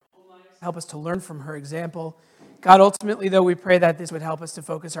help us to learn from her example. God, ultimately, though, we pray that this would help us to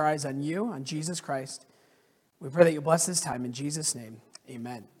focus our eyes on you, on Jesus Christ. We pray that you bless this time in Jesus' name.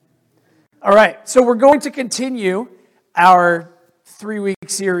 Amen. All right, so we're going to continue our 3-week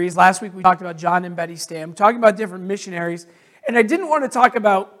series. Last week we talked about John and Betty Stam, talking about different missionaries. And I didn't want to talk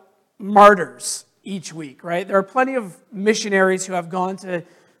about martyrs each week, right? There are plenty of missionaries who have gone to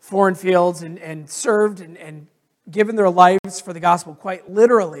foreign fields and served and given their lives for the gospel, quite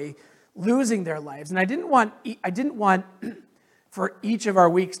literally losing their lives. And I didn't want for each of our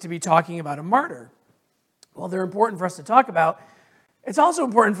weeks to be talking about a martyr. Well, they're important for us to talk about. It's also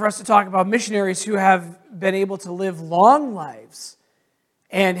important for us to talk about missionaries who have been able to live long lives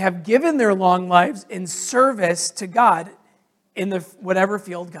and have given their long lives in service to God in whatever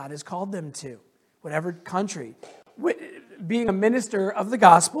field God has called them to, whatever country, being a minister of the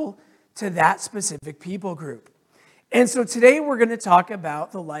gospel to that specific people group. And so today we're going to talk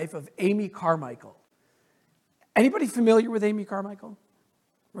about the life of Amy Carmichael. Anybody familiar with Amy Carmichael?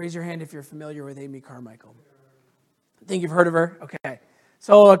 Raise your hand if you're familiar with Amy Carmichael. I think you've heard of her? Okay.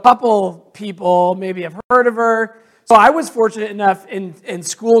 So a couple people maybe have heard of her. So I was fortunate enough in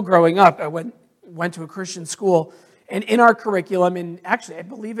school growing up. I went to a Christian school. And in our curriculum, and actually I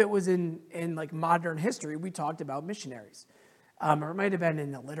believe it was in like modern history, we talked about missionaries. Or it might have been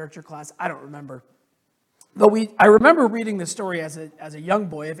in the literature class. I don't remember. But I remember reading the story as a young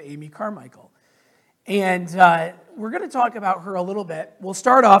boy of Amy Carmichael. And we're going to talk about her a little bit. We'll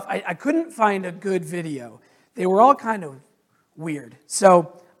start off, I couldn't find a good video. They were all kind of weird.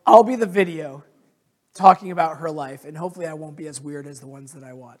 So I'll be the video talking about her life, and hopefully I won't be as weird as the ones that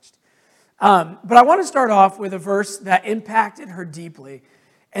I watched. But I want to start off with a verse that impacted her deeply,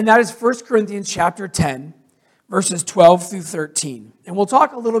 and that is 1 Corinthians chapter 10, verses 12 through 13. And we'll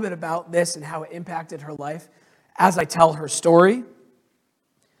talk a little bit about this and how it impacted her life as I tell her story.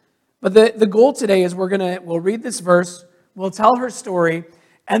 But the goal today is we'll read this verse, we'll tell her story,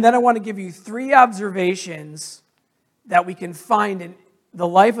 and then I want to give you 3 observations that we can find in the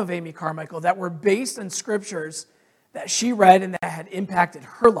life of Amy Carmichael that were based on scriptures that she read and that had impacted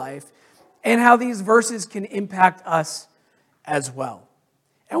her life, and how these verses can impact us as well.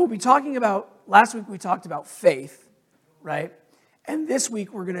 And we'll be talking about, last week we talked about faith, right? And this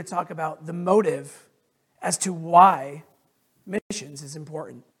week we're going to talk about the motive as to why missions is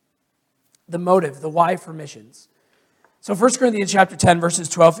important. The motive, the why for missions. So 1 Corinthians chapter 10, verses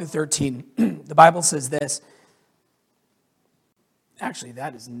 12 through 13, the Bible says this. Actually,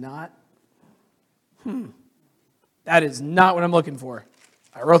 that is not what I'm looking for.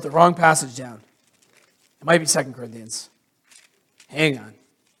 I wrote the wrong passage down. It might be 2 Corinthians. Hang on.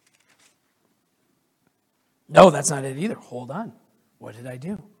 No, that's not it either. Hold on. What did I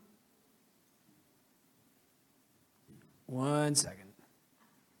do? 1 second.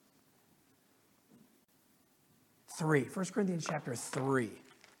 3. 1 Corinthians chapter 3.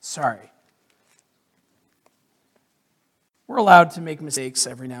 Sorry. We're allowed to make mistakes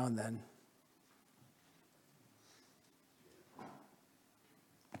every now and then.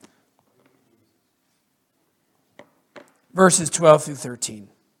 Verses 12 through 13.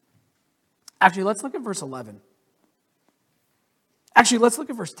 Actually, let's look at verse 11. Actually, let's look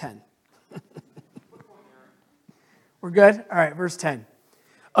at verse 10. We're good? All right, verse 10.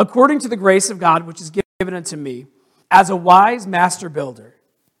 According to the grace of God, which is given unto me, as a wise master builder,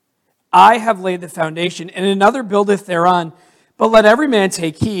 I have laid the foundation, and another buildeth thereon. But let every man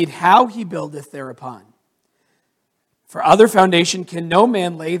take heed how he buildeth thereupon. For other foundation can no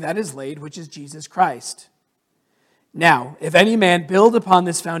man lay that is laid, which is Jesus Christ. Now, if any man build upon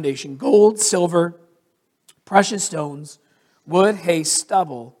this foundation gold, silver, precious stones, wood, hay,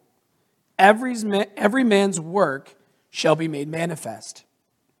 stubble, every man's work shall be made manifest.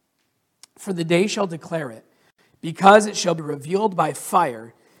 For the day shall declare it, because it shall be revealed by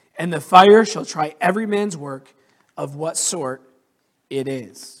fire, and the fire shall try every man's work of what sort it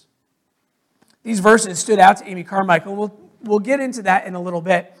is. These verses stood out to Amy Carmichael. We'll get into that in a little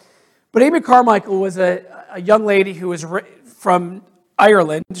bit. But Amy Carmichael was a young lady who was from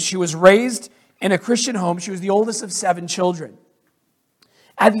Ireland. She was raised in a Christian home. She was the oldest of 7 children.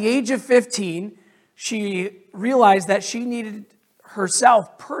 At the age of 15, she realized that she needed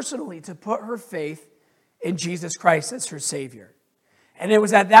herself personally to put her faith in Jesus Christ as her Savior. And it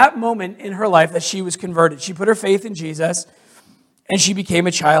was at that moment in her life that she was converted. She put her faith in Jesus, and she became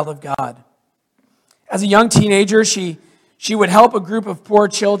a child of God. As a young teenager, she would help a group of poor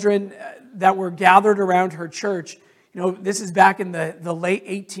children that were gathered around her church. You know, this is back in the late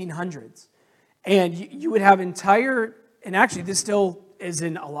 1800s. And you would have and actually this still is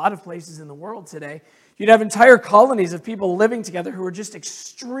in a lot of places in the world today, You'd have entire colonies of people living together who were just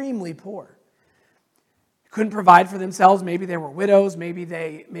extremely poor. Couldn't provide for themselves. Maybe they were widows. Maybe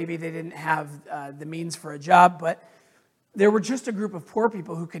they didn't have the means for a job. But there were just a group of poor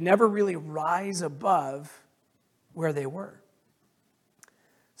people who could never really rise above where they were.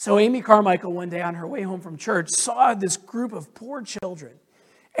 So Amy Carmichael, one day on her way home from church, saw this group of poor children.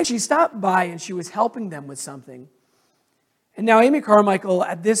 And she stopped by and she was helping them with something. And now Amy Carmichael,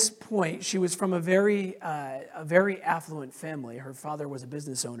 at this point, she was from a very affluent family. Her father was a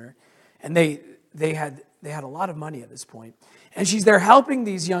business owner. And they had a lot of money at this point. And she's there helping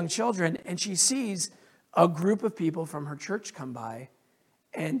these young children, and she sees a group of people from her church come by,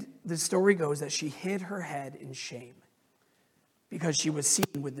 and the story goes that she hid her head in shame because she was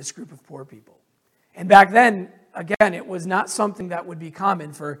seen with this group of poor people. And back then, again, it was not something that would be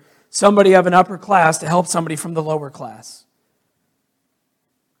common for somebody of an upper class to help somebody from the lower class.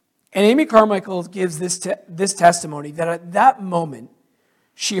 And Amy Carmichael gives this testimony that at that moment,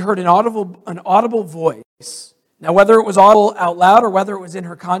 she heard an audible voice. Now, whether it was audible out loud or whether it was in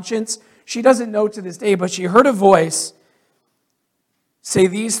her conscience, she doesn't know to this day, but she heard a voice say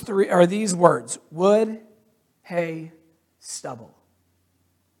these words: wood, hay, stubble.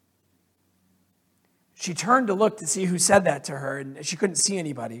 She turned to look to see who said that to her, and she couldn't see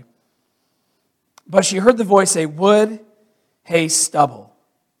anybody. But she heard the voice say, wood, hay, stubble.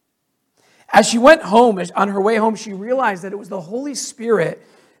 As she went home, on her way home, she realized that it was the Holy Spirit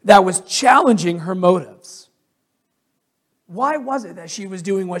that was challenging her motives. Why was it that she was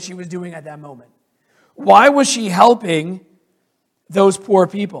doing what she was doing at that moment? Why was she helping those poor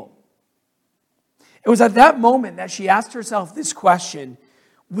people? It was at that moment that she asked herself this question: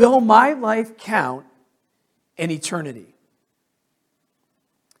 will my life count in eternity?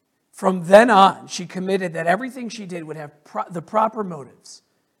 From then on, she committed that everything she did would have the proper motives,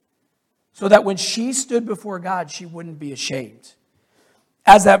 so that when she stood before God, she wouldn't be ashamed.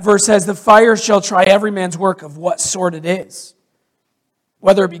 As that verse says, the fire shall try every man's work of what sort it is,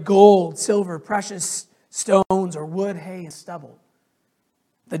 whether it be gold, silver, precious stones, or wood, hay, and stubble.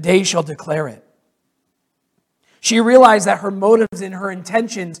 The day shall declare it. She realized that her motives and her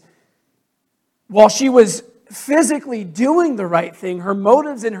intentions, while she was physically doing the right thing, her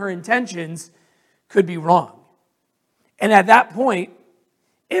motives and her intentions could be wrong. And at that point,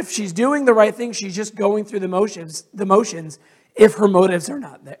 if she's doing the right thing, she's just going through the motions if her motives are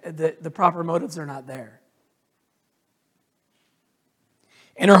not there, the proper motives are not there.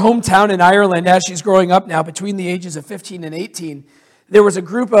 In her hometown in Ireland, as she's growing up now, between the ages of 15 and 18, there was a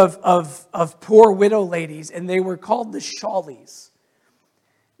group of poor widow ladies, and they were called the Shawleys.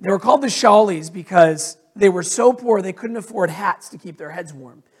 They were called the Shawleys because they were so poor they couldn't afford hats to keep their heads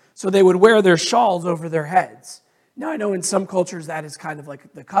warm. So they would wear their shawls over their heads. Now, I know in some cultures that is kind of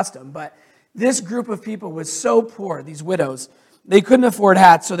like the custom, but this group of people was so poor, these widows, they couldn't afford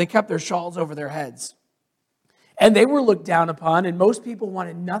hats, so they kept their shawls over their heads. And they were looked down upon, and most people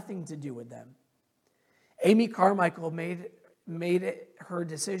wanted nothing to do with them. Amy Carmichael made it her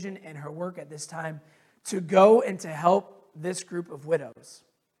decision and her work at this time to go and to help this group of widows.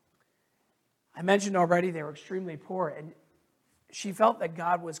 I mentioned already they were extremely poor, and she felt that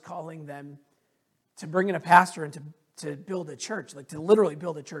God was calling them to bring in a pastor and to build a church, like to literally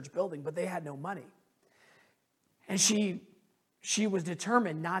build a church building, but they had no money. And she was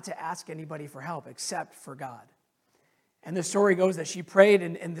determined not to ask anybody for help except for God. And the story goes that she prayed,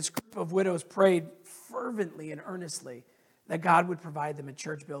 and this group of widows prayed fervently and earnestly that God would provide them a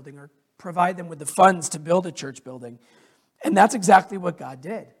church building or provide them with the funds to build a church building. And that's exactly what God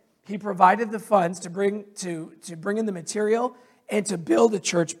did. He provided the funds to bring in the material and to build a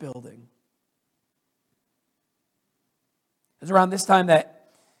church building. It was around this time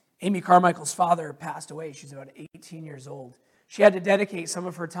that Amy Carmichael's father passed away. She's about 18 years old. She had to dedicate some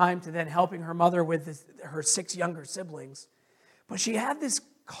of her time to then helping her mother with her 6 younger siblings. But she had this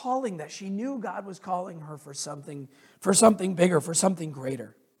calling that she knew God was calling her for something bigger, for something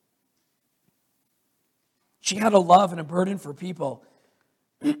greater. She had a love and a burden for people.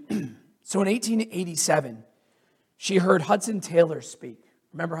 So in 1887, she heard Hudson Taylor speak.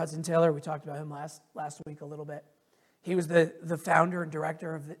 Remember Hudson Taylor? We talked about him last week a little bit. He was the founder and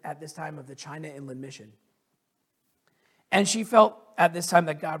director at this time of the China Inland Mission. And she felt at this time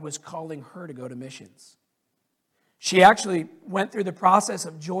that God was calling her to go to missions. She actually went through the process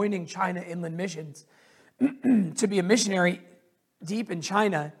of joining China Inland Missions to be a missionary deep in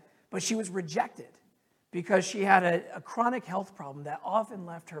China, but she was rejected because she had a chronic health problem that often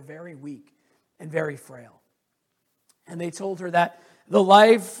left her very weak and very frail. And they told her that the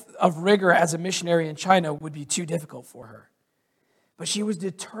life of rigor as a missionary in China would be too difficult for her. But she was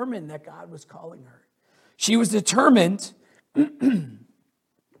determined that God was calling her. She was determined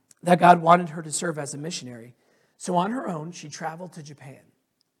that God wanted her to serve as a missionary. So on her own, she traveled to Japan.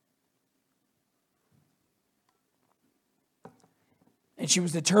 And she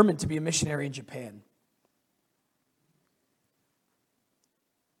was determined to be a missionary in Japan.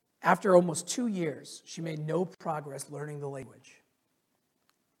 After almost 2 years, she made no progress learning the language.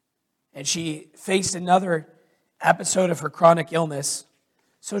 And she faced another episode of her chronic illness.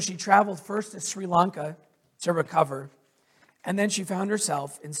 So she traveled first to Sri Lanka to recover, and then she found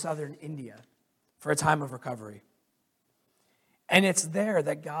herself in southern India for a time of recovery. And it's there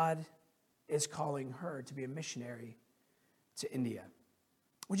that God is calling her to be a missionary to India.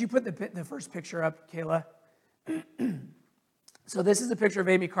 Would you put the first picture up, Kayla? So this is a picture of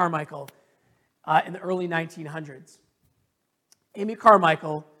Amy Carmichael in the early 1900s. Amy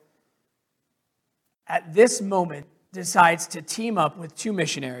Carmichael, at this moment, decides to team up with two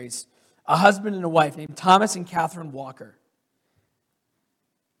missionaries, a husband and a wife named Thomas and Catherine Walker.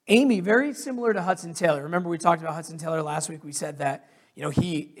 Amy, very similar to Hudson Taylor. Remember we talked about Hudson Taylor last week. We said that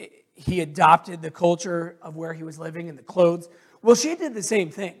he adopted the culture of where he was living and the clothes. Well, she did the same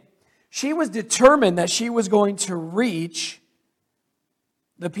thing. She was determined that she was going to reach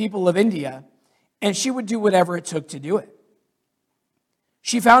the people of India, and she would do whatever it took to do it.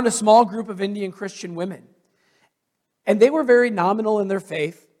 She found a small group of Indian Christian women, and they were very nominal in their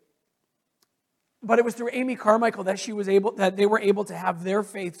faith, but it was through Amy Carmichael that they were able to have their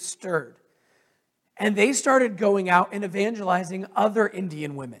faith stirred. And they started going out and evangelizing other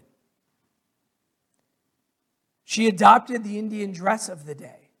Indian women. She adopted the Indian dress of the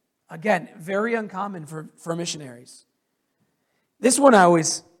day. Again, very uncommon for missionaries. This one I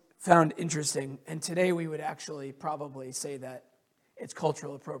always found interesting, and today we would actually probably say that it's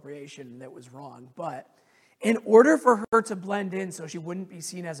cultural appropriation that was wrong. But in order for her to blend in so she wouldn't be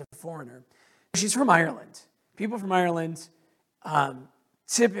seen as a foreigner, she's from Ireland. People from Ireland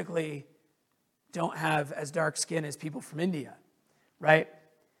typically don't have as dark skin as people from India, right?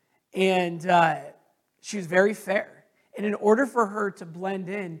 And she was very fair. And in order for her to blend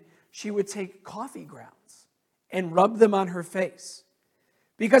in, she would take coffee grounds and rub them on her face.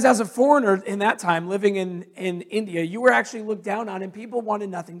 Because as a foreigner in that time, living in India, you were actually looked down on and people wanted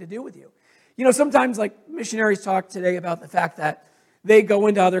nothing to do with you. You know, sometimes like missionaries talk today about the fact that they go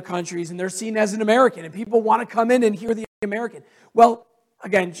into other countries and they're seen as an American and people want to come in and hear the American. Well,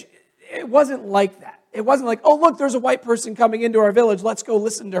 again, it wasn't like that. It wasn't like, oh, look, there's a white person coming into our village. Let's go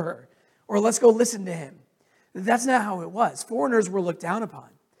listen to her or let's go listen to him. That's not how it was. Foreigners were looked down upon.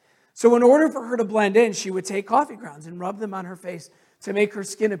 So in order for her to blend in, she would take coffee grounds and rub them on her face to make her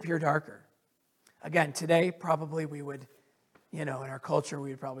skin appear darker. Again, today, probably we would, in our culture,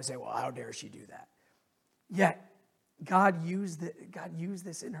 we would probably say, well, how dare she do that? Yet, God used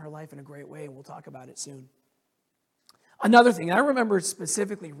this in her life in a great way, and we'll talk about it soon. Another thing, I remember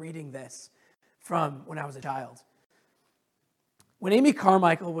specifically reading this from when I was a child. When Amy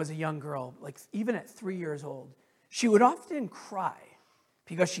Carmichael was a young girl, like even at 3 years old, she would often cry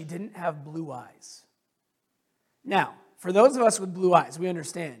because she didn't have blue eyes. Now, for those of us with blue eyes, we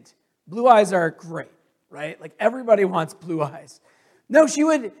understand. Blue eyes are great, right? Like everybody wants blue eyes. No, she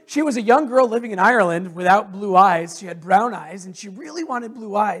was a young girl living in Ireland without blue eyes. She had brown eyes, and she really wanted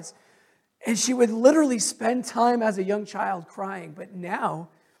blue eyes. And she would literally spend time as a young child crying. But now,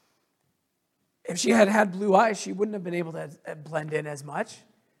 if she had had blue eyes, she wouldn't have been able to blend in as much,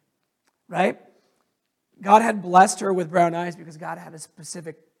 right? God had blessed her with brown eyes because God had a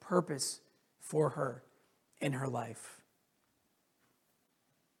specific purpose for her in her life.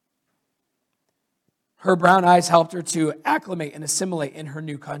 Her brown eyes helped her to acclimate and assimilate in her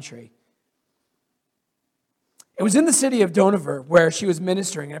new country. It was in the city of Dohnavur where she was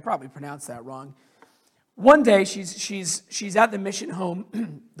ministering, and I probably pronounced that wrong. One day, she's at the mission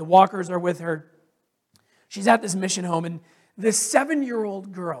home. The Walkers are with her. She's at this mission home, and this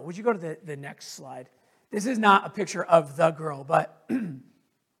 7-year-old girl, would you go to the next slide? This is not a picture of the girl, but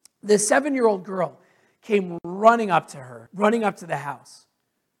this 7-year-old girl came running up to her, running up to the house.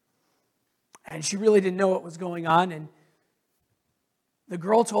 And she really didn't know what was going on, and the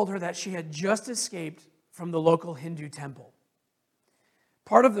girl told her that she had just escaped from the local Hindu temple.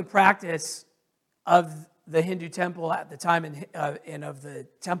 Part of the practice of the Hindu temple at the time and of the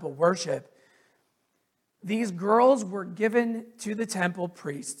temple worship, these girls were given to the temple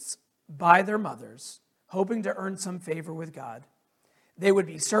priests by their mothers, hoping to earn some favor with God. They would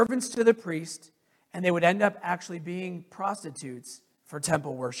be servants to the priest, and they would end up actually being prostitutes for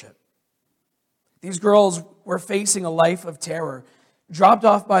temple worship. These girls were facing a life of terror, dropped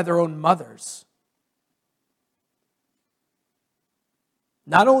off by their own mothers.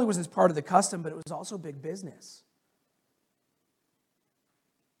 Not only was this part of the custom, but it was also big business.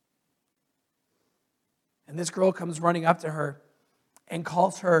 And this girl comes running up to her and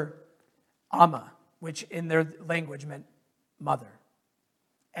calls her Amma, which in their language meant mother.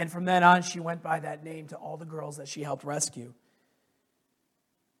 And from then on, she went by that name to all the girls that she helped rescue.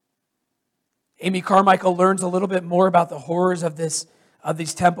 Amy Carmichael learns a little bit more about the horrors of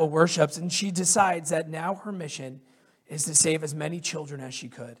these temple worships, and she decides that now her mission is to save as many children as she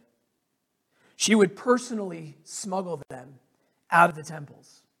could. She would personally smuggle them out of the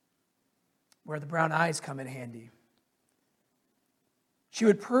temples, where the brown eyes come in handy. She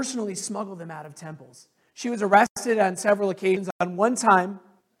would personally smuggle them out of temples. She was arrested on several occasions. On one time,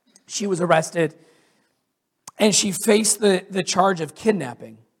 she was arrested, and she faced the charge of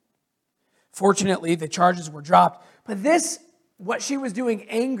kidnapping. Fortunately, the charges were dropped. But what she was doing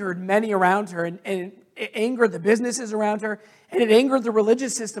angered many around her, and it angered the businesses around her, and it angered the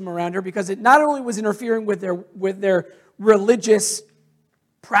religious system around her, because it not only was interfering with their religious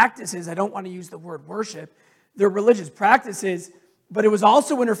practices, I don't want to use the word worship, their religious practices, but it was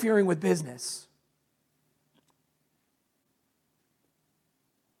also interfering with business.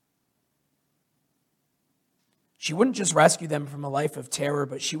 She wouldn't just rescue them from a life of terror,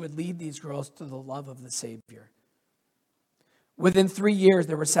 but she would lead these girls to the love of the Savior. Within 3 years,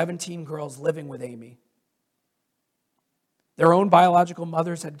 there were 17 girls living with Amy. Their own biological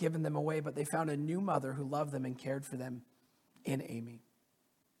mothers had given them away, but they found a new mother who loved them and cared for them in Amy.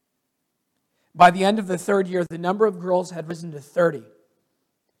 By the end of the 3rd year, the number of girls had risen to 30.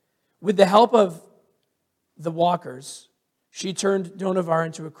 With the help of the walkers, she turned Donavar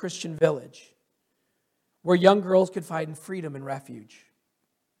into a Christian village where young girls could find freedom and refuge.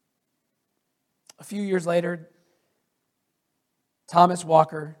 A few years later, Thomas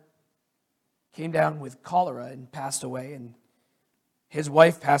Walker came down with cholera and passed away, and his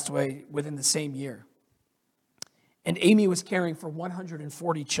wife passed away within the same year. And Amy was caring for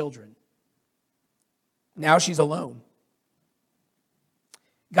 140 children. Now she's alone.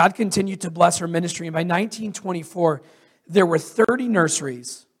 God continued to bless her ministry, and by 1924, there were 30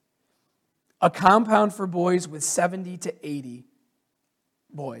 nurseries, a compound for boys with 70 to 80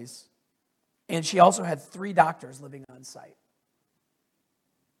 boys. And she also had 3 doctors living on site.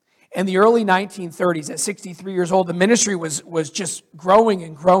 In the early 1930s, at 63 years old, the ministry was just growing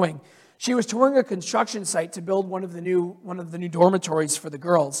and growing. She was touring a construction site to build one of the new dormitories for the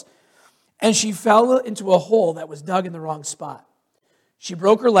girls. And she fell into a hole that was dug in the wrong spot. She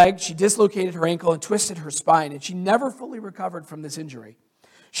broke her leg, she dislocated her ankle, and twisted her spine, and she never fully recovered from this injury.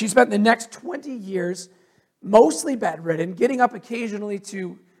 She spent the next 20 years mostly bedridden, getting up occasionally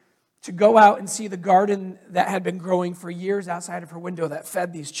to go out and see the garden that had been growing for years outside of her window that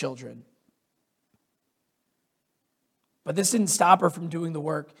fed these children. But this didn't stop her from doing the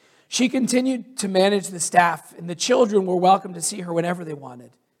work. She continued to manage the staff, and the children were welcome to see her whenever they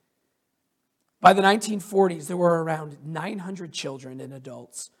wanted. By the 1940s, there were around 900 children and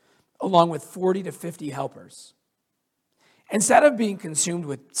adults, along with 40 to 50 helpers. Instead of being consumed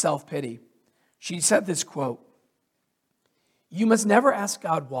with self-pity, she said this quote, "You must never ask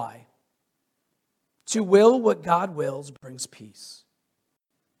God why. To will what God wills brings peace."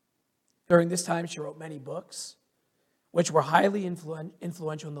 During this time, she wrote many books, which were highly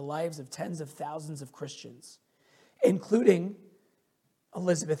influential in the lives of tens of thousands of Christians, including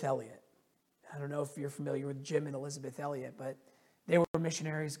Elizabeth Elliot. I don't know if you're familiar with Jim and Elizabeth Elliot, but they were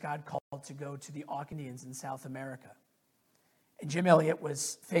missionaries God called to go to the Auca Indians in South America. And Jim Elliot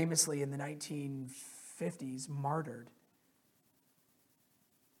was famously in the 1950s martyred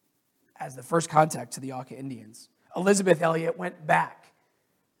as the first contact to the Auca Indians. Elizabeth Elliot went back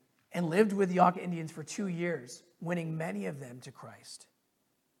and lived with the Auca Indians for 2 years, winning many of them to Christ.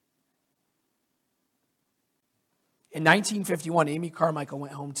 In 1951, Amy Carmichael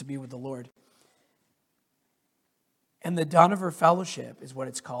went home to be with the Lord. And the Donavar Fellowship is what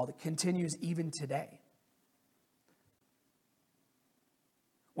it's called. It continues even today.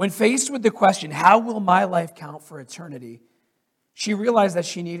 When faced with the question, how will my life count for eternity, she realized that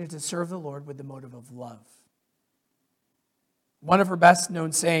she needed to serve the Lord with the motive of love. One of her best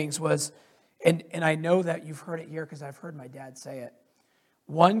known sayings was, and I know that you've heard it here because I've heard my dad say it,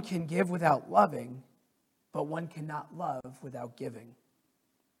 one can give without loving, but one cannot love without giving.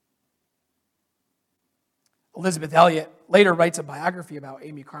 Elizabeth Elliot later writes a biography about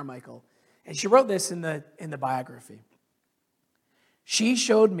Amy Carmichael, and she wrote this in the biography. "She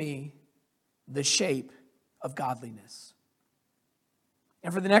showed me the shape of godliness."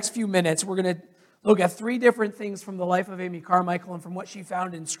 And for the next few minutes, we're going to look at 3 different things from the life of Amy Carmichael and from what she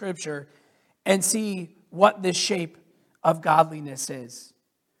found in Scripture and see what this shape of godliness is.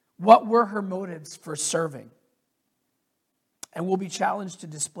 What were her motives for serving? And we'll be challenged to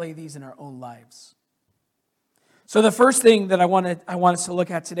display these in our own lives. So the first thing that I want us to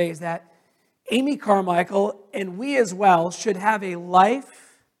look at today is that Amy Carmichael, and we as well, should have a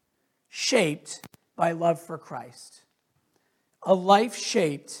life shaped by love for Christ. A life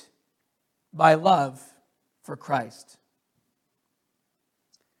shaped by love for Christ.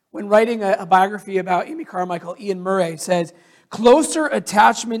 When writing a biography about Amy Carmichael, Ian Murray says, "Closer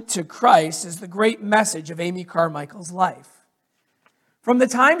attachment to Christ is the great message of Amy Carmichael's life. From the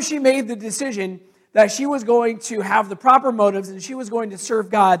time she made the decision that she was going to have the proper motives and she was going to serve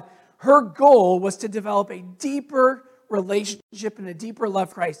God, her goal was to develop a deeper relationship and a deeper love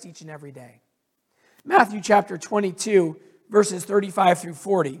for Christ each and every day." Matthew chapter 22, verses 35 through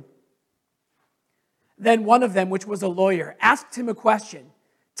 40. "Then one of them, which was a lawyer, asked him a question,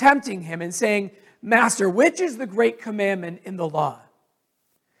 tempting him and saying, 'Master, which is the great commandment in the law?'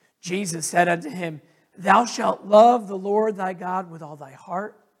 Jesus said unto him, 'Thou shalt love the Lord thy God with all thy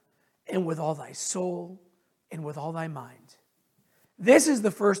heart, and with all thy soul, and with all thy mind. This is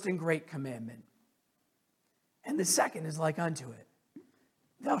the first and great commandment. And the second is like unto it.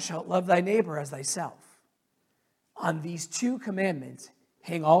 Thou shalt love thy neighbor as thyself. On these two commandments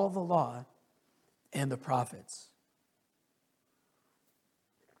hang all the law and the prophets.'"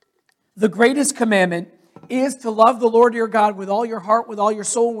 The greatest commandment is to love the Lord your God with all your heart, with all your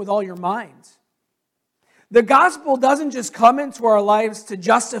soul, and with all your mind. The gospel doesn't just come into our lives to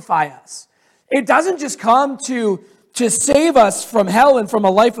justify us. It doesn't just come to save us from hell and from a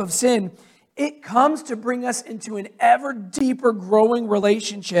life of sin. It comes to bring us into an ever deeper growing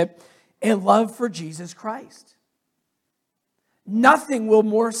relationship and love for Jesus Christ. Nothing will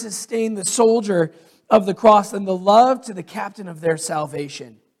more sustain the soldier of the cross than the love to the captain of their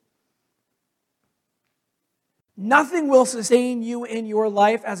salvation. Nothing will sustain you in your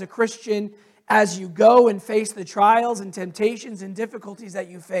life as a Christian as you go and face the trials and temptations and difficulties that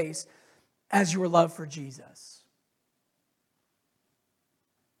you face as your love for Jesus.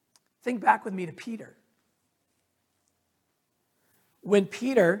 Think back with me to Peter. When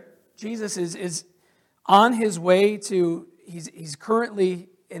Peter, Jesus is on his way to, he's currently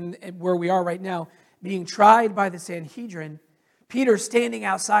in where we are right now, being tried by the Sanhedrin. Peter, standing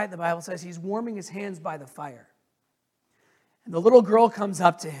outside, the Bible says, he's warming his hands by the fire. And the little girl comes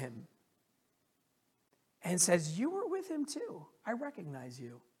up to him and says, "You were with him too. I recognize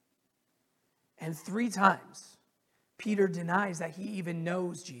you." And 3 times, Peter denies that he even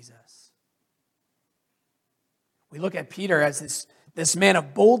knows Jesus. We look at Peter as this man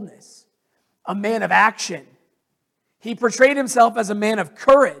of boldness, a man of action. He portrayed himself as a man of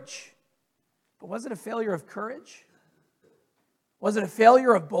courage. But was it a failure of courage? Was it a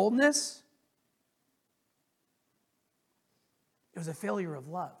failure of boldness? It was a failure of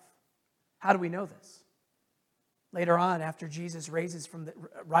love. How do we know this? Later on, after Jesus rises from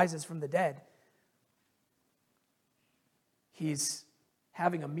the dead, he's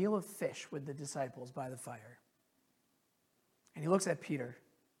having a meal of fish with the disciples by the fire. And he looks at Peter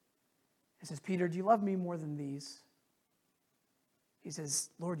and says, "Peter, do you love me more than these?" He says,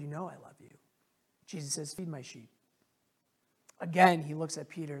 "Lord, you know I love you." Jesus says, "Feed my sheep." Again, he looks at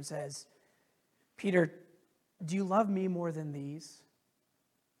Peter and says, "Peter, do you love me more than these?"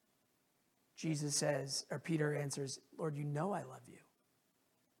 Jesus says, or Peter answers, "Lord, you know I love you."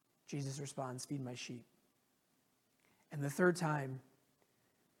 Jesus responds, "Feed my sheep." And the third time,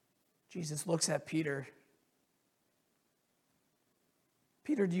 Jesus looks at Peter.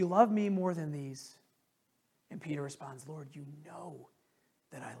 "Peter, do you love me more than these?" And Peter responds, "Lord, you know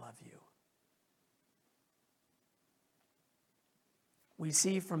that I love you." We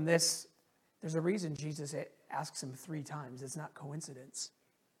see from this, there's a reason Jesus asks him 3 times. It's not coincidence.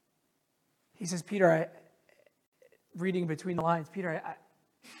 He says, "Peter, reading between the lines, Peter,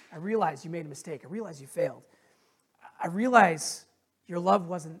 I realize you made a mistake. I realize you failed. I realize your love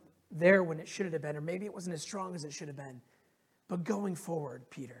wasn't there when it should have been, or maybe it wasn't as strong as it should have been. But going forward,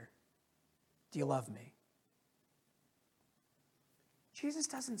 Peter, do you love me?" Jesus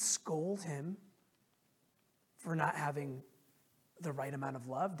doesn't scold him for not having the right amount of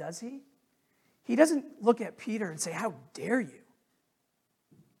love, does he? He doesn't look at Peter and say, "How dare you?"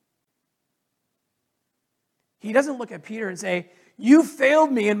 He doesn't look at Peter and say, "You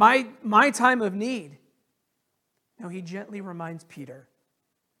failed me in my time of need." No, he gently reminds Peter,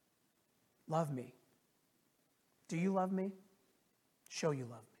 "Love me. Do you love me? Show you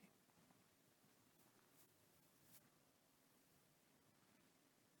love me."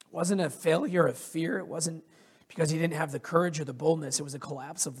 It wasn't a failure of fear. It wasn't because he didn't have the courage or the boldness. It was a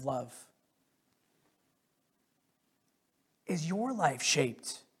collapse of love. Is your life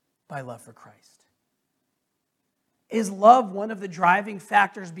shaped by love for Christ? Is love one of the driving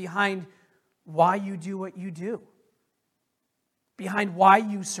factors behind why you do what you do? Behind why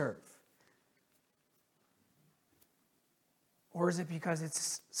you serve? Or is it because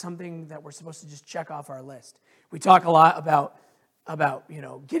it's something that we're supposed to just check off our list? We talk a lot about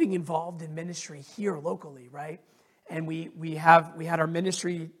getting involved in ministry here locally, right? And we had our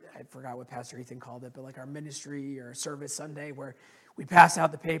ministry, I forgot what Pastor Ethan called it, but like our ministry or service Sunday where we pass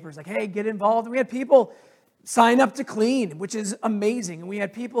out the papers like, hey, get involved. And we had people sign up to clean, which is amazing. And we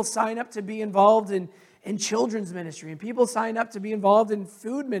had people sign up to be involved in children's ministry. And people signed up to be involved in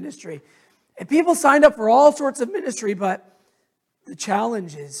food ministry. And people signed up for all sorts of ministry, but the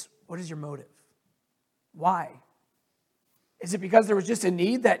challenge is, what is your motive? Why? Is it because there was just a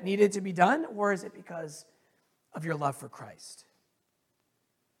need that needed to be done? Or is it because of your love for Christ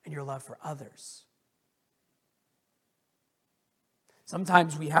and your love for others?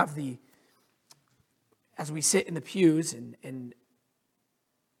 Sometimes we have as we sit in the pews and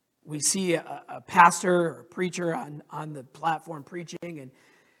we see a pastor or a preacher on the platform preaching, and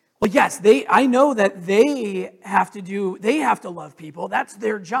well, yes, I know that they have to love people. That's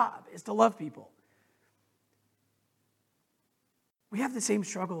their job, is to love people. We have the same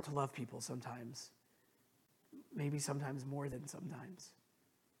struggle to love people sometimes. Maybe sometimes more than sometimes.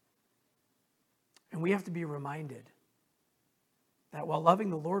 And we have to be reminded that while loving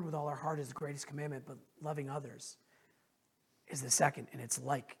the Lord with all our heart is the greatest commandment, but loving others is the second, and it's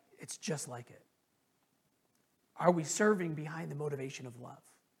just like it. Are we serving behind the motivation of love?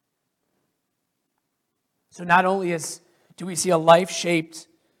 So not only do we see a life shaped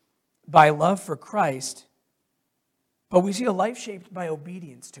by love for Christ, but we see a life shaped by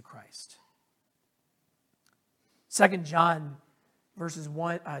obedience to Christ. 2 John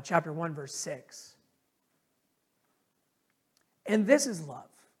chapter 1, verse 6. And this is love,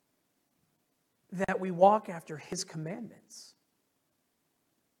 that we walk after his commandments.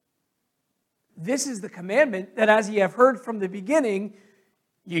 This is the commandment that, as ye have heard from the beginning,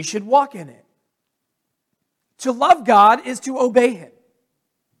 ye should walk in it. To love God is to obey him.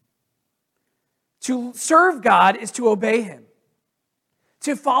 To serve God is to obey him.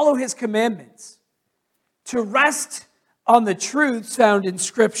 To follow his commandments. To rest on the truths found in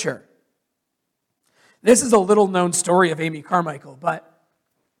Scripture. This is a little-known story of Amy Carmichael, but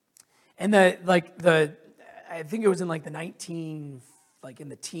I think it was in like in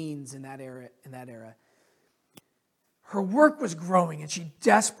the teens in that era. Her work was growing, and she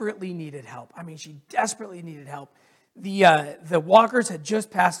desperately needed help. I mean, she desperately needed help. The Walkers had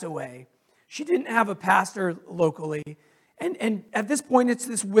just passed away. She didn't have a pastor locally. And at this point, it's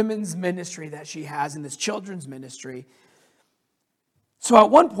this women's ministry that she has and this children's ministry. So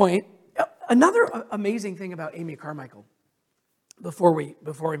at one point, another amazing thing about Amy Carmichael, before we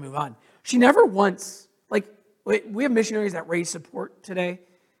move on, she never once, we have missionaries that raise support today.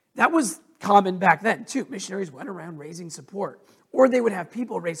 That was common back then, too. Missionaries went around raising support, or they would have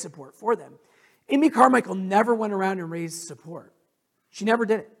people raise support for them. Amy Carmichael never went around and raised support. She never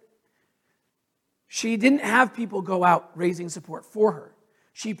did it. She didn't have people go out raising support for her.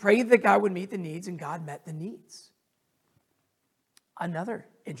 She prayed that God would meet the needs, and God met the needs. Another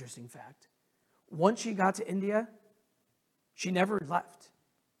interesting fact, once she got to India, she never left.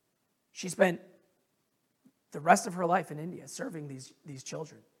 She spent the rest of her life in India serving these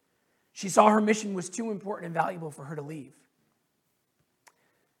children. She saw her mission was too important and valuable for her to leave.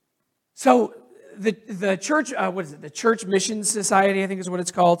 So the church, the Church Mission Society, I think is what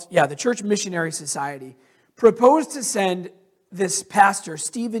it's called. Yeah, the Church Missionary Society proposed to send this pastor,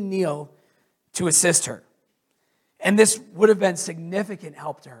 Stephen Neal, to assist her. And this would have been significant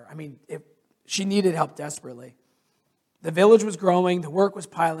help to her. I mean, she needed help desperately. The village was growing, the work was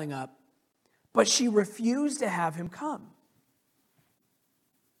piling up, but she refused to have him come.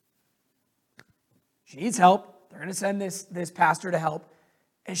 She needs help. They're going to send this pastor to help.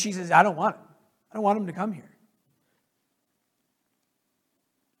 And she says, I don't want him. I don't want him to come here.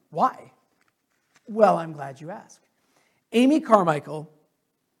 Why? Well, I'm glad you asked. Amy Carmichael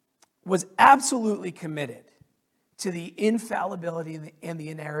was absolutely committed to the infallibility and the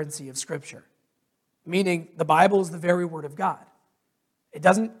inerrancy of Scripture, meaning the Bible is the very Word of God. It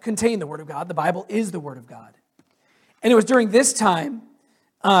doesn't contain the Word of God. The Bible is the Word of God. And it was during this time,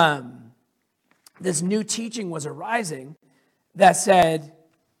 this new teaching was arising that said,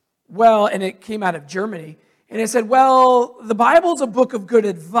 well, and it came out of Germany, and it said, well, the Bible's a book of good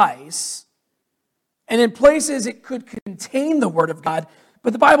advice, and in places it could contain the Word of God,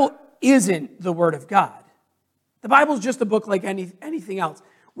 but the Bible isn't the Word of God. The Bible's just a book like anything else.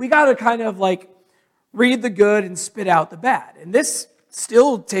 We got to kind of read the good and spit out the bad. And this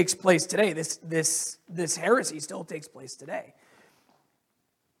still takes place today. This heresy still takes place today.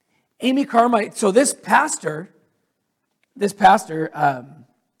 Amy Carmichael, so this pastor, I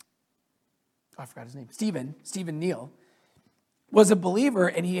forgot his name, Stephen Neal, was a believer,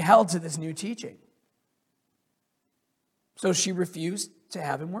 and he held to this new teaching. So she refused to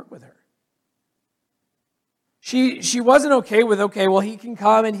have him work with her. She wasn't okay with, well, he can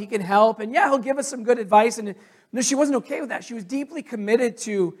come and he can help, and yeah, he'll give us some good advice. And no, she wasn't okay with that. She was deeply committed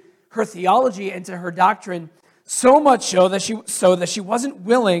to her theology and to her doctrine, so much so that she wasn't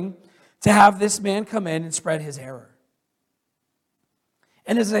willing to have this man come in and spread his error.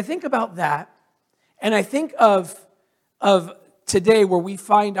 And as I think about that, and I think of today where we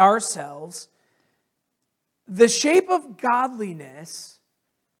find ourselves, the shape of godliness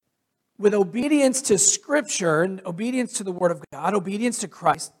with obedience to Scripture and obedience to the Word of God, obedience to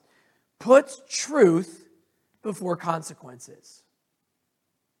Christ, puts truth before consequences.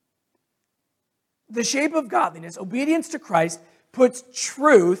 The shape of godliness, obedience to Christ, puts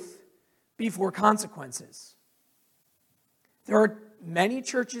truth before consequences. There are many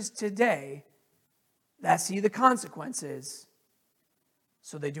churches today that see the consequences,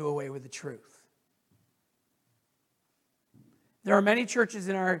 so they do away with the truth. There are many churches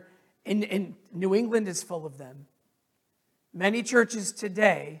in New England is full of them. Many churches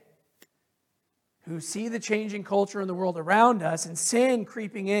today who see the changing culture in the world around us and sin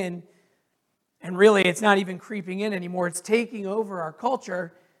creeping in, and really it's not even creeping in anymore, it's taking over our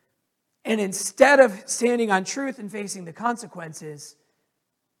culture. And instead of standing on truth and facing the consequences,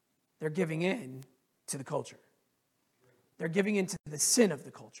 they're giving in to the culture. They're giving in to the sin of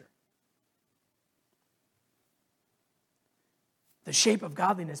the culture. The shape of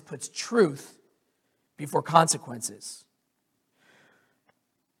godliness puts truth before consequences.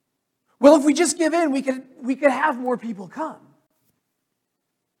 Well, if we just give in, we could have more people come.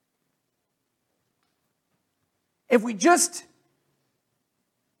 If we just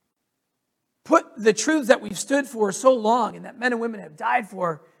put the truths that we've stood for so long and that men and women have died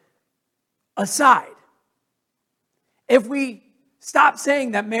for aside, if we stop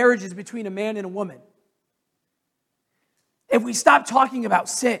saying that marriage is between a man and a woman, if we stop talking about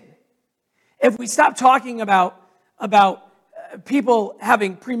sin, if we stop talking about people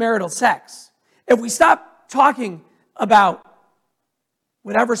having premarital sex, if we stop talking about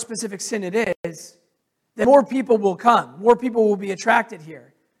whatever specific sin it is, then more people will come. More people will be attracted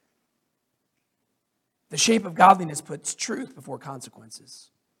here. The shape of godliness puts truth before consequences.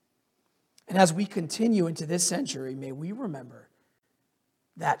 And as we continue into this century, may we remember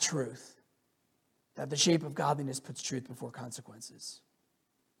that truth, that the shape of godliness puts truth before consequences.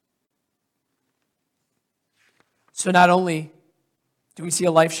 So not only do we see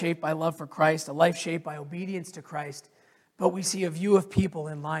a life shaped by love for Christ, a life shaped by obedience to Christ, but we see a view of people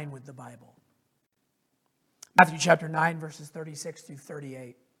in line with the Bible. Matthew chapter 9, verses 36 through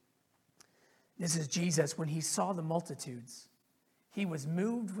 38. This is Jesus. When he saw the multitudes, he was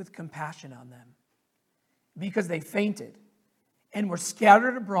moved with compassion on them, because they fainted and were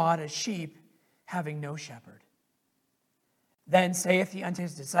scattered abroad as sheep having no shepherd. Then saith he unto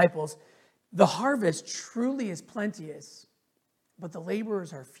his disciples, the harvest truly is plenteous, but the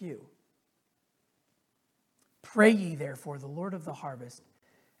laborers are few. Pray ye therefore the Lord of the harvest,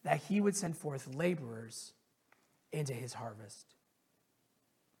 that he would send forth laborers into his harvest.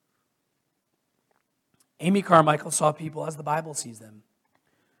 Amy Carmichael saw people as the Bible sees them,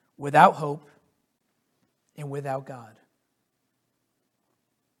 without hope and without God.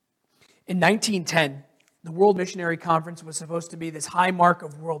 In 1910, the World Missionary Conference was supposed to be this high mark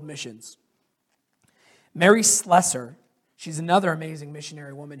of world missions. Mary Slessor, she's another amazing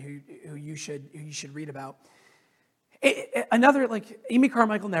missionary woman who you should read about. Amy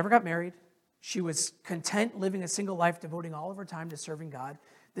Carmichael never got married. She was content living a single life, devoting all of her time to serving God.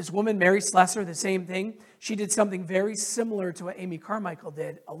 This woman, Mary Slessor, the same thing. She did something very similar to what Amy Carmichael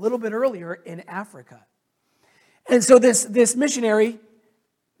did a little bit earlier in Africa. And so this missionary,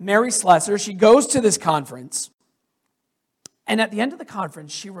 Mary Slessor, she goes to this conference. And at the end of the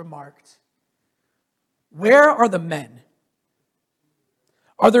conference, she remarked, where are the men?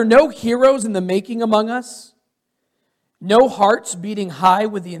 Are there no heroes in the making among us? No hearts beating high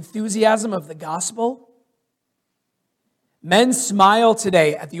with the enthusiasm of the gospel? Men smile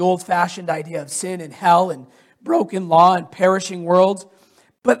today at the old-fashioned idea of sin and hell and broken law and perishing worlds.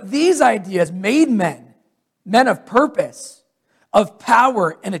 But these ideas made men of purpose, of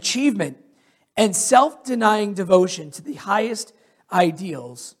power and achievement, and self-denying devotion to the highest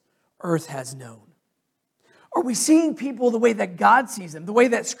ideals earth has known. Are we seeing people the way that God sees them, the way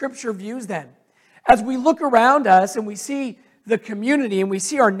that Scripture views them? As we look around us and we see the community and we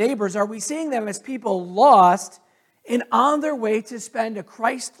see our neighbors, are we seeing them as people lost and on their way to spend a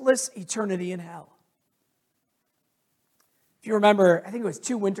Christless eternity in hell? If you remember, I think it was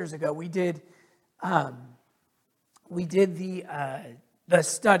 2 winters ago, we did the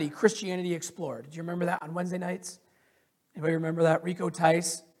study, Christianity Explored. Did you remember that on Wednesday nights? Anybody remember that? Rico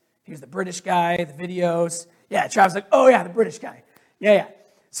Tice, he was the British guy, the videos. Yeah, Travis like, oh yeah, the British guy. Yeah.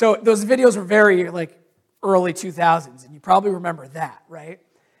 So those videos were very early 2000s, and you probably remember that, right?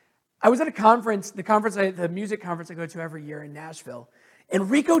 I was at a conference, the music conference I go to every year in Nashville, and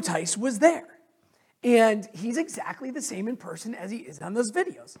Rico Tice was there. And he's exactly the same in person as he is on those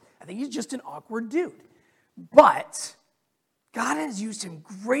videos. I think he's just an awkward dude. But God has used him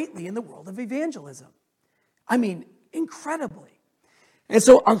greatly in the world of evangelism. I mean, incredibly. And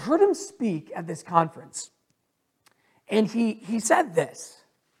so I heard him speak at this conference. And he said this: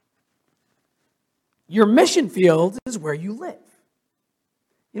 your mission field is where you live.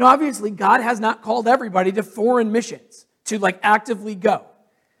 Obviously, God has not called everybody to foreign missions, to actively go.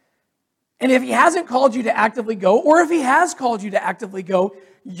 And if he hasn't called you to actively go, or if he has called you to actively go,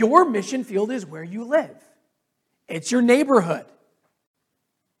 your mission field is where you live. It's your neighborhood.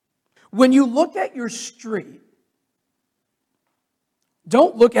 When you look at your street,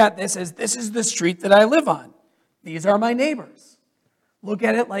 don't look at this as this is the street that I live on. These are my neighbors. Look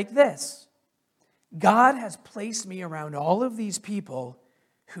at it like this: God has placed me around all of these people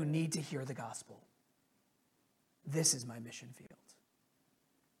who need to hear the gospel. This is my mission field.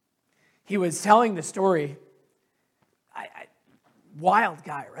 He was telling the story, wild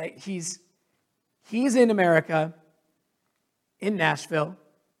guy, right? He's in America, in Nashville.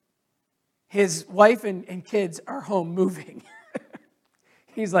 His wife and kids are home moving.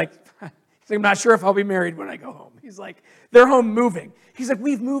 He's like, I'm not sure if I'll be married when I go home. He's like, they're home moving. He's like,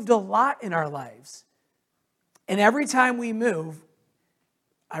 we've moved a lot in our lives. And every time we move,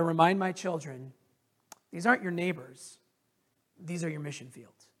 I remind my children, these aren't your neighbors. These are your mission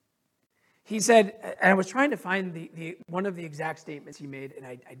fields. He said, and I was trying to find the one of the exact statements he made, and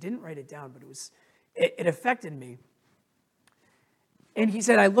I didn't write it down, but it affected me. And he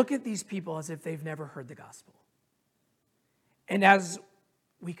said, I look at these people as if they've never heard the gospel. And as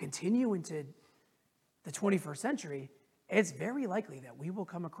we continue into the 21st century, it's very likely that we will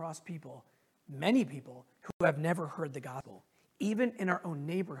come across people, many people, who have never heard the gospel, even in our own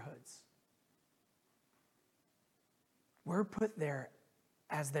neighborhoods. We're put there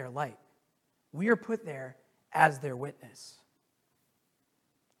as their light. We are put there as their witness.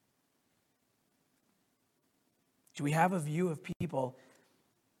 Do we have a view of people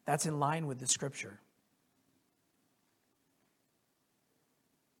that's in line with the Scripture?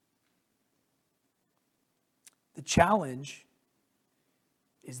 The challenge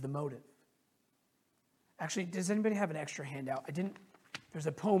is the motive. Actually, does anybody have an extra handout? There's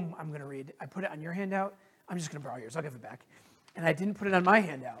a poem I'm going to read. I put it on your handout. I'm just going to borrow yours. I'll give it back. And I didn't put it on my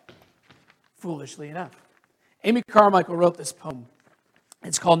handout, foolishly enough. Amy Carmichael wrote this poem.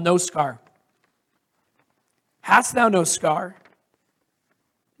 It's called No Scar. Hast thou no scar?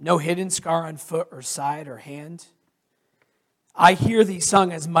 No hidden scar on foot or side or hand? I hear thee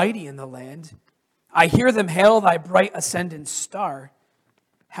sung as mighty in the land. I hear them hail thy bright ascendant star.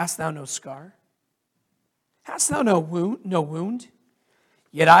 Hast thou no scar? Hast thou no wound?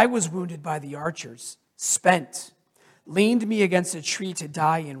 Yet I was wounded by the archers, spent, leaned me against a tree to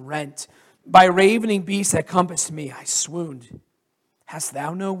die and rent. By ravening beasts that compassed me, I swooned. Hast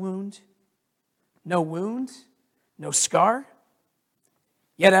thou no wound? No wound? No scar?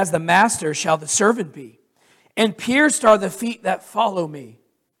 Yet as the master shall the servant be, and pierced are the feet that follow me.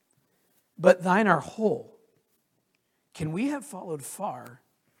 But thine are whole. Can we have followed far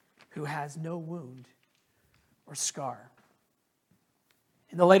who has no wound or scar?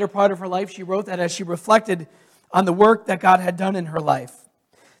 In the later part of her life, she wrote that as she reflected on the work that God had done in her life.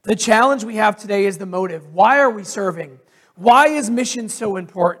 The challenge we have today is the motive. Why are we serving? Why is mission so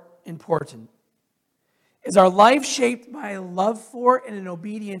important? Is our life shaped by a love for and an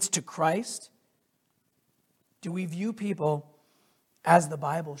obedience to Christ? Do we view people as the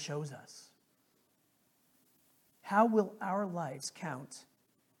Bible shows us? How will our lives count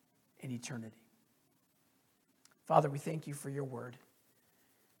in eternity? Father, we thank you for your word.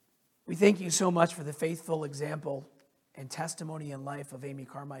 We thank you so much for the faithful example and testimony and life of Amy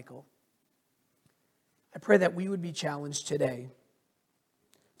Carmichael. I pray that we would be challenged today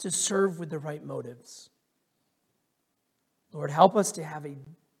to serve with the right motives. Lord, help us to have a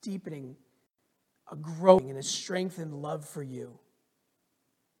deepening, a growing, and a strengthened love for you.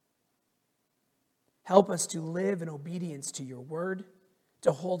 Help us to live in obedience to your word,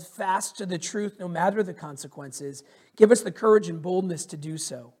 to hold fast to the truth no matter the consequences. Give us the courage and boldness to do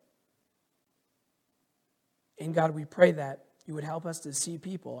so. And God, we pray that you would help us to see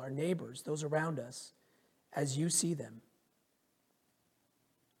people, our neighbors, those around us, as you see them,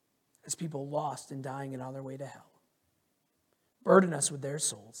 as people lost and dying and on their way to hell. Burden us with their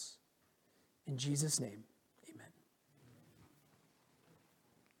souls. In Jesus' name, amen.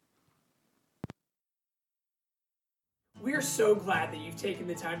 We are so glad that you've taken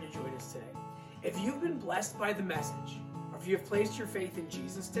the time to join us today. If you've been blessed by the message, or if you have placed your faith in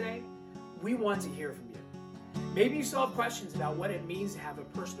Jesus today, we want to hear from you. Maybe you still have questions about what it means to have a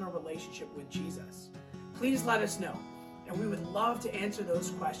personal relationship with Jesus. Please let us know, and we would love to answer those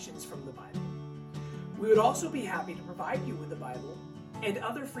questions from the Bible. We would also be happy to provide you with the Bible and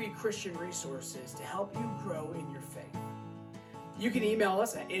other free Christian resources to help you grow in your faith. You can email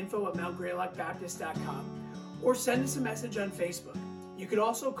us at info@mountgreylockbaptist.com or send us a message on Facebook. You could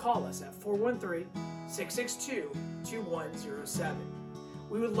also call us at 413-662-2107.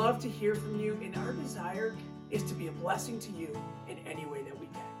 We would love to hear from you, and our desire is to be a blessing to you in any way that we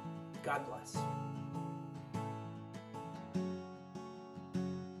can. God bless.